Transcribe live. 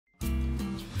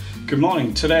Good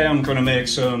morning. Today I'm going to make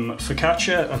some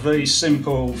focaccia, a very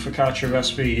simple focaccia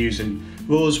recipe using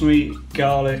rosemary,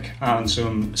 garlic and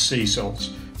some sea salt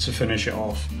to finish it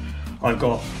off. I've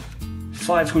got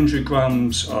 500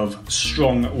 grams of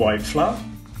strong white flour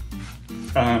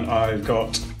and I've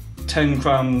got 10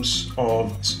 grams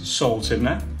of salt in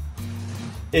there.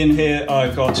 In here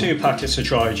I've got 2 packets of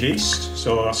dried yeast,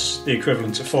 so that's the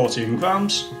equivalent to 14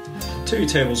 grams, 2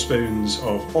 tablespoons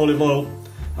of olive oil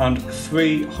and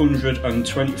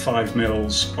 325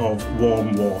 mils of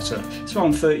warm water. It's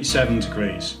around 37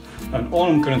 degrees. And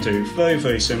all I'm going to do,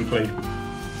 very simply,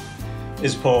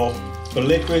 is pour the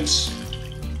liquids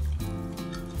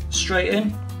straight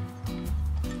in.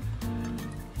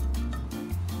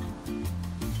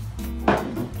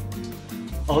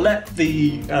 I'll let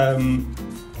the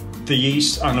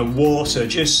yeast and the water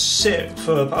just sit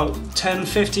for about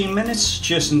 10-15 minutes,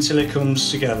 just until it comes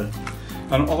together.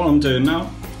 And all I'm doing now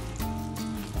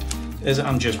is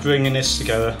I'm just bringing this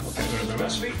together. I'll get rid of the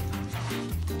recipe.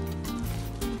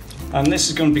 And this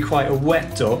is going to be quite a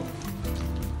wet dough.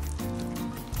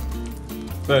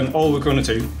 Then all we're going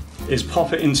to do is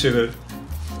pop it into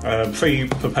a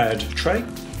pre-prepared tray.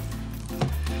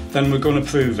 Then we're going to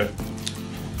prove it.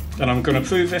 Then I'm going to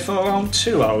prove it for around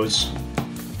 2 hours.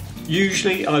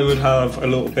 Usually I would have a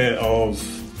little bit of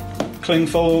cling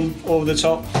film over the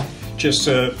top just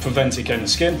to prevent it getting the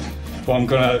skin. But I'm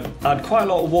going to add quite a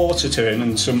lot of water to it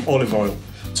and some olive oil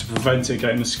to prevent it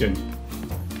getting the skin.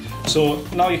 So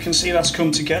now you can see that's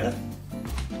come together.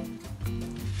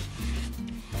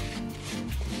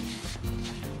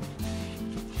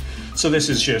 So this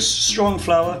is just strong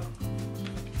flour,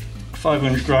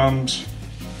 500 grams,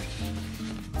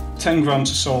 10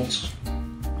 grams of salt,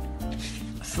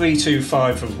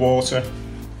 325 of water,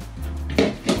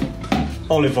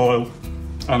 olive oil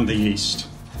and the yeast.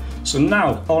 So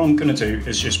now all I'm going to do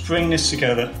is just bring this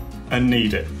together and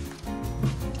knead it.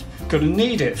 I'm going to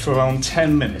knead it for around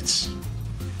 10 minutes.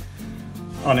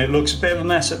 And it looks a bit of a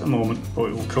mess at the moment, but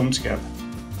it will come together.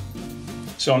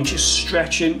 So I'm just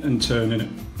stretching and turning it.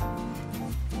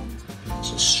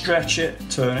 So stretch it,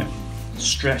 turn it,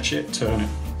 stretch it, turn it.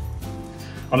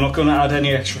 I'm not going to add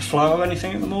any extra flour or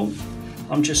anything at the moment.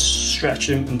 I'm just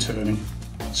stretching and turning.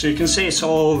 So you can see it's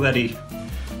already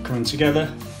coming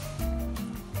together.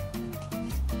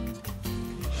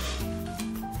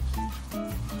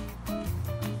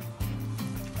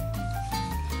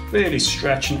 Really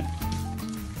stretching it.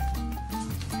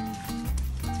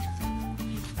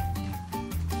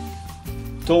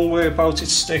 Don't worry about it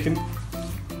sticking,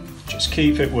 just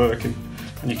keep it working.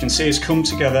 And you can see it's come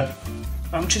together.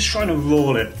 I'm just trying to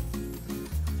roll it.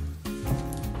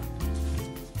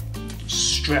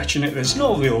 Stretching it, there's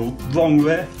no real wrong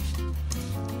way.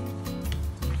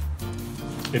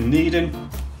 In kneading,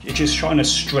 you're just trying to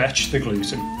stretch the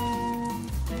gluten.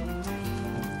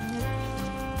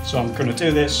 So I'm going to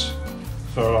do this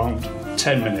for around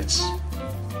 10 minutes.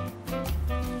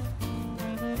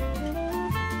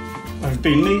 I've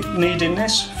been kneading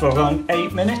this for around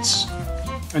 8 minutes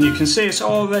and you can see it's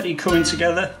already coming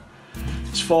together.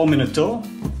 It's forming a dough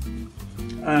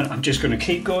and I'm just going to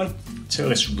keep going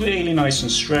till it's really nice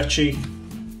and stretchy.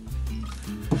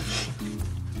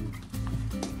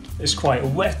 It's quite a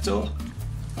wet dough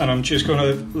and I'm just going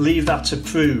to leave that to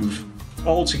prove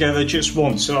all together just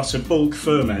once, so that's a bulk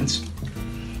ferment.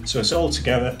 So it's all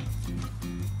together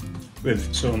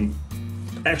with some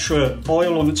extra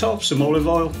oil on the top, some olive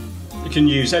oil. You can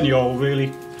use any oil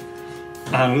really,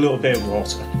 and a little bit of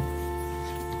water.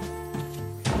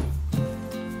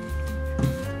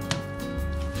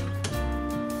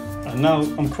 And now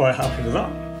I'm quite happy with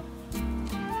that.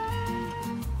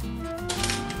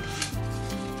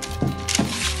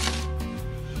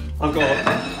 I've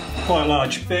got quite a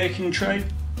large baking tray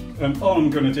and all I'm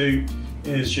going to do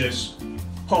is just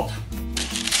pop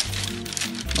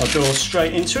my dough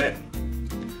straight into it.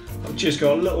 I've just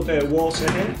got a little bit of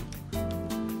water here.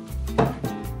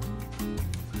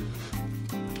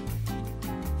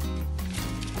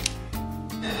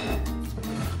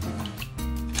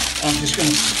 I'm just going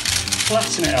to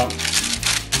flatten it out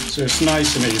so it's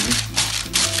nice and even.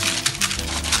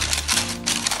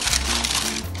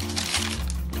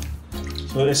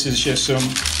 So this is just some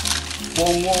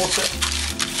warm water.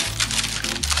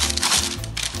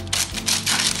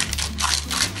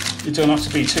 You don't have to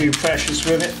be too precious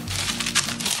with it.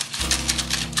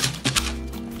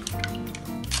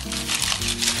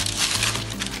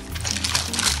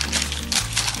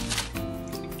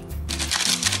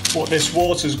 What this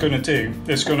water is going to do,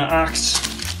 it's going to act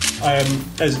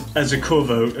as a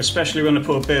cover, especially when I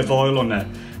put a bit of oil on there,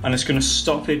 and it's going to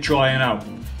stop it drying out.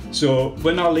 So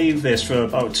when I leave this for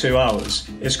about 2 hours,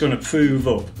 it's going to prove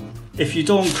up. If you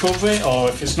don't cover it, or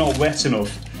if it's not wet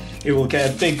enough, it will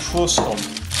get a big crust on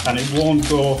and it won't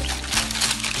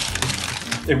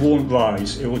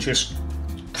rise, it will just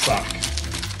crack.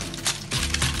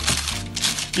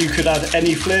 You could add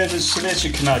any flavours to this,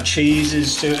 you can add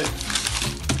cheeses to it.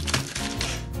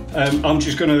 I'm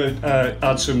just going to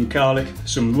add some garlic,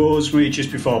 some rosemary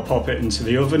just before I pop it into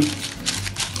the oven.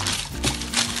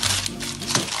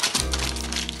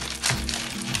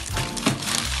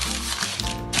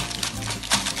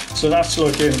 So that's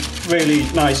looking really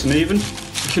nice and even.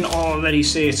 You can already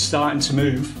see it's starting to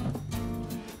move.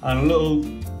 And a little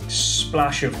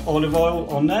splash of olive oil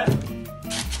on there.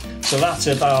 So that's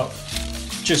about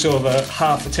just over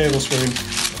half a tablespoon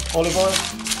olive oil.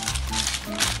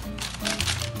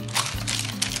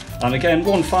 And again,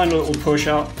 one final little push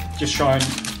out, just try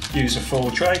and use a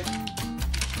full tray.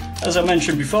 As I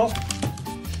mentioned before,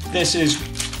 this is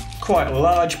quite a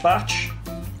large batch,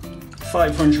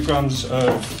 500 grams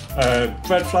of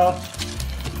bread flour,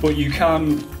 but you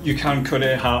can cut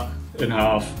it in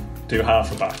half, do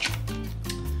half a batch.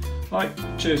 Right,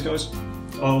 cheers guys.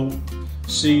 I'll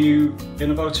see you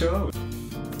in about 2 hours.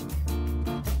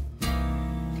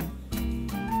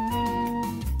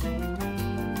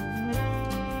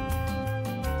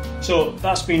 So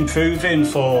that's been proven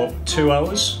for 2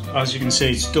 hours. As you can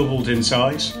see, it's doubled in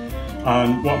size.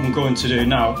 And what I'm going to do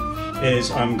now is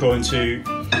I'm going to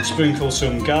sprinkle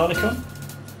some garlic on.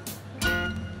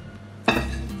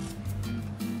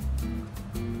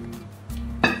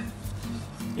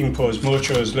 You can put as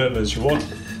much or as little as you want.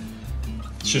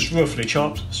 It's just roughly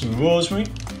chopped. Some rosemary.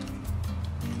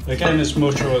 Again, as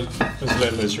much or as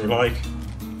little as you like.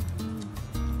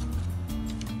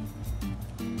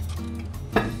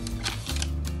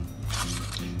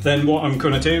 Then what I'm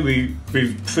going to do,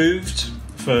 we've proved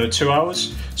for 2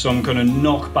 hours, so I'm going to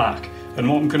knock back. And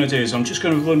what I'm going to do is I'm just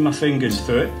going to run my fingers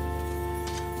through it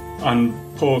and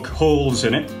poke holes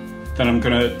in it. Then I'm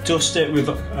going to dust it with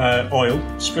oil,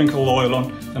 sprinkle oil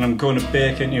on, and I'm going to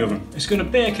bake it in the oven. It's going to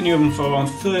bake in the oven for around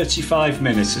 35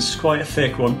 minutes. This is quite a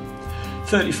thick one.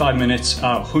 35 minutes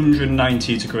at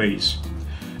 190 degrees.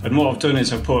 And what I've done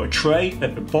is I've put a tray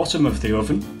at the bottom of the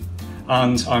oven,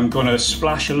 and I'm going to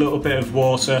splash a little bit of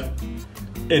water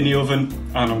in the oven,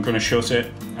 and I'm going to shut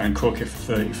it and cook it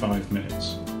for 35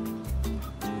 minutes.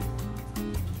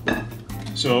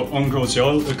 So on goes the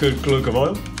oil, a good glug of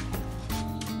oil.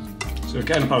 So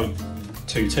again, about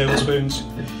 2 tablespoons.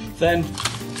 Then,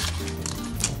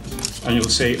 and you'll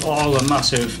see all the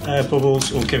massive air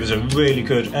bubbles will give us a really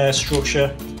good air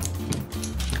structure.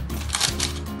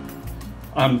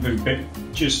 And we've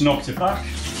just knocked it back.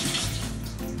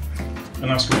 And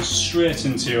that's going straight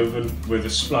into the oven with a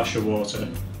splash of water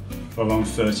for around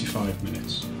 35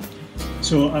 minutes.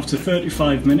 So after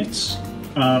 35 minutes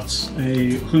at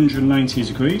 190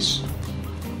 degrees,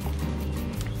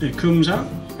 it comes out,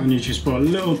 and you just put a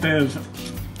little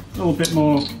bit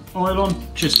more oil on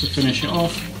just to finish it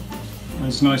off.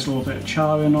 There's a nice little bit of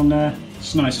charring on there.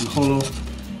 It's nice and hollow.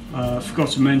 I forgot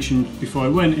to mention before I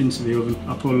went into the oven,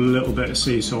 I put a little bit of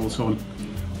sea salt on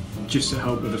just to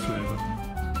help with the flavour.